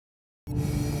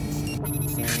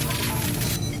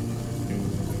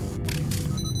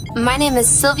My name is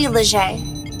Sylvie Leger,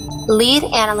 lead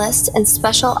analyst and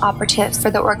special operative for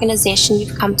the organization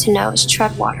you've come to know as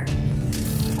Treadwater.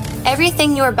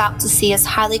 Everything you're about to see is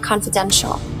highly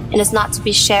confidential and is not to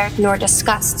be shared nor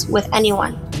discussed with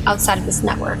anyone outside of this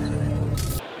network.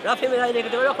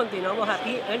 Continuamos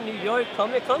aquí en New York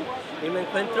Comic Con y me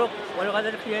encuentro one of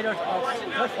the creators of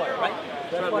Treadwater, right?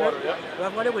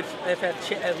 Treadwater, which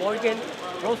is Morgan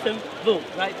Rosenblum,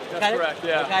 right? That's correct,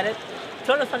 yeah. Got it.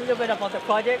 Tell us a little bit about the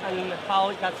project and how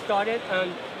it got started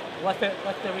and what's the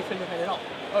reason behind it all.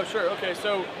 Oh, sure. Okay,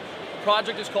 so the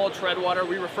project is called Treadwater.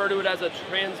 We refer to it as a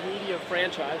transmedia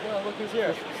franchise. Oh, look who's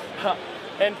here.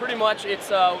 And pretty much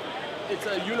it's a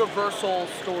universal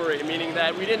story, meaning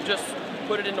that we didn't just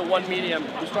put it into one medium.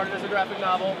 We started as a graphic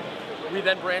novel. We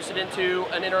then branched it into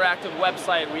an interactive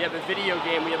website. We have a video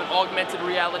game. We have an augmented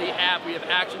reality app. We have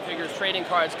action figures, trading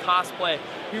cards, cosplay.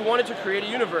 We wanted to create a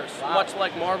universe, much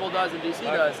like Marvel does and DC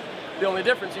does. The only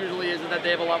difference usually is that they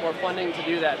have a lot more funding to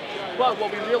do that. But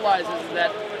what we realize is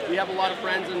that we have a lot of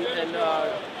friends and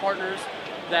partners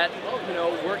that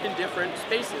work in different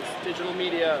spaces: digital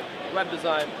media, web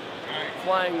design,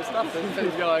 flying stuff and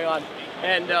things going on.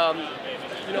 And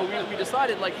we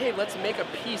decided, like, hey, let's make a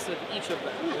piece of each of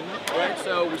them, right?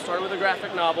 So we started with a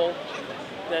graphic novel,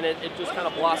 then it just kind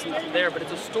of blossomed from there. But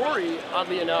it's a story,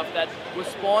 oddly enough, that was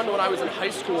spawned when I was in high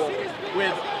school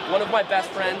with one of my best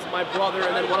friends, my brother,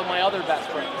 and then one of my other best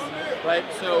friends, right?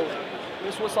 So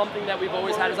this was something that we've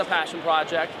always had as a passion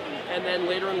project. And then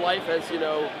later in life, as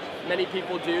many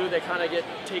people do, they kind of get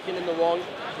taken in the wrong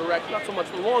direction, not so much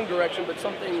the wrong direction, but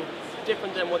something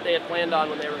different than what they had planned on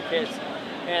when they were kids.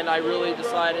 And I really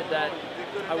decided that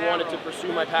I wanted to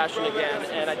pursue my passion again.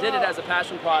 And I did it as a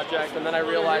passion project, and then I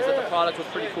realized that the product was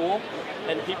pretty cool,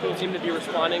 and people seemed to be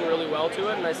responding really well to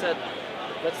it. And I said,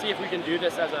 let's see if we can do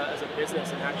this as a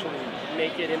business and actually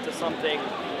make it into something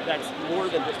that's more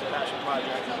than just a passion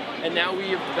project. And now we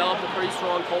have developed a pretty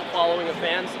strong cult following of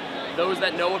fans. Those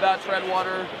that know about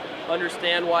Treadwater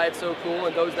understand why it's so cool,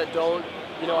 and those that don't,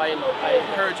 I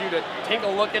encourage you to take a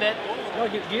look at it. No,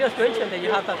 you just mentioned that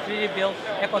you have a 3D built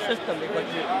ecosystem because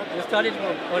you started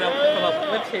from a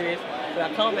web series to a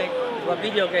comic to a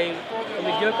video game. I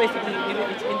mean, you're basically in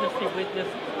each industry with this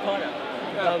product.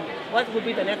 What would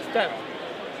be the next step?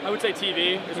 I would say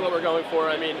TV is what we're going for.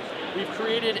 I mean, we've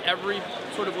created every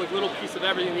sort of little piece of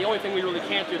everything. The only thing we really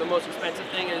can't do, the most expensive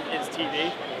thing, is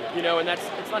TV. And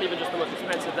it's not even just the most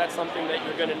expensive. That's something that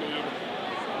you're going to need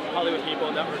Hollywood people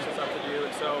and networks and stuff to do.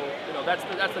 And so, that's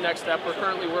the next step. We're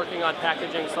currently working on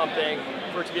packaging something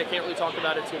for it to be. I can't really talk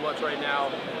about it too much right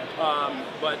now,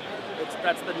 but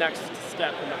that's the next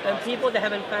step in the process. And people that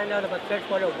haven't found out about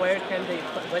Treadwater, where can they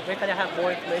have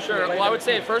more information? Sure. Well, I would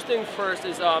say first thing first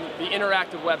is the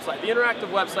interactive website. The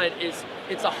interactive website it's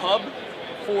a hub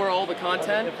for all the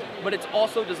content, but it's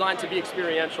also designed to be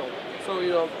experiential. So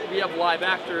we have live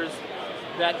actors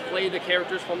that play the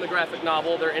characters from the graphic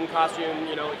novel. They're in costume,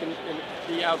 in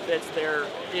the outfits, they're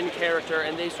in character,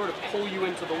 and they sort of pull you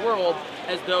into the world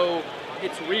as though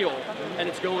it's real and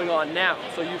it's going on now.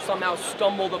 So you've somehow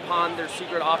stumbled upon their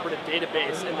secret operative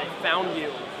database and they found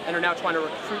you and are now trying to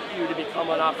recruit you to become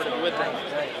an operative with them.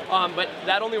 But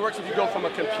that only works if you go from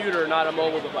a computer, not a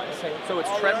mobile device. So it's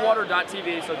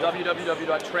treadwater.tv, so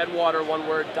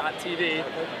www.treadwater.tv.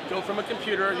 Go from a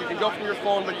computer, you can go from your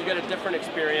phone, but you get a different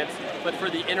experience. But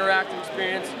for the interactive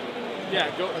experience,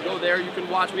 yeah, go there. You can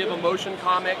watch. We have a motion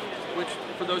comic, which,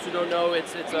 for those who don't know,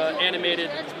 it's an animated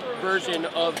version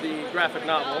of the graphic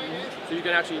novel. So you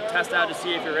can actually test out to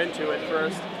see if you're into it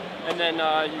first, and then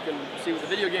you can see what the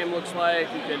video game looks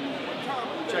like. You can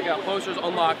check out posters,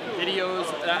 unlock videos,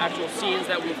 actual scenes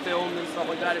that we filmed and stuff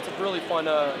like that. It's a really fun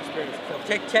experience.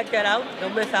 So check that out.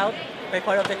 Don't miss out. Be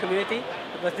part of the community,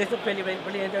 because this is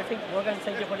really interesting. Morgan,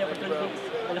 thank you for the opportunity,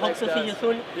 and hope to see you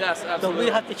soon. Yes, absolutely. So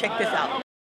we have to check this out.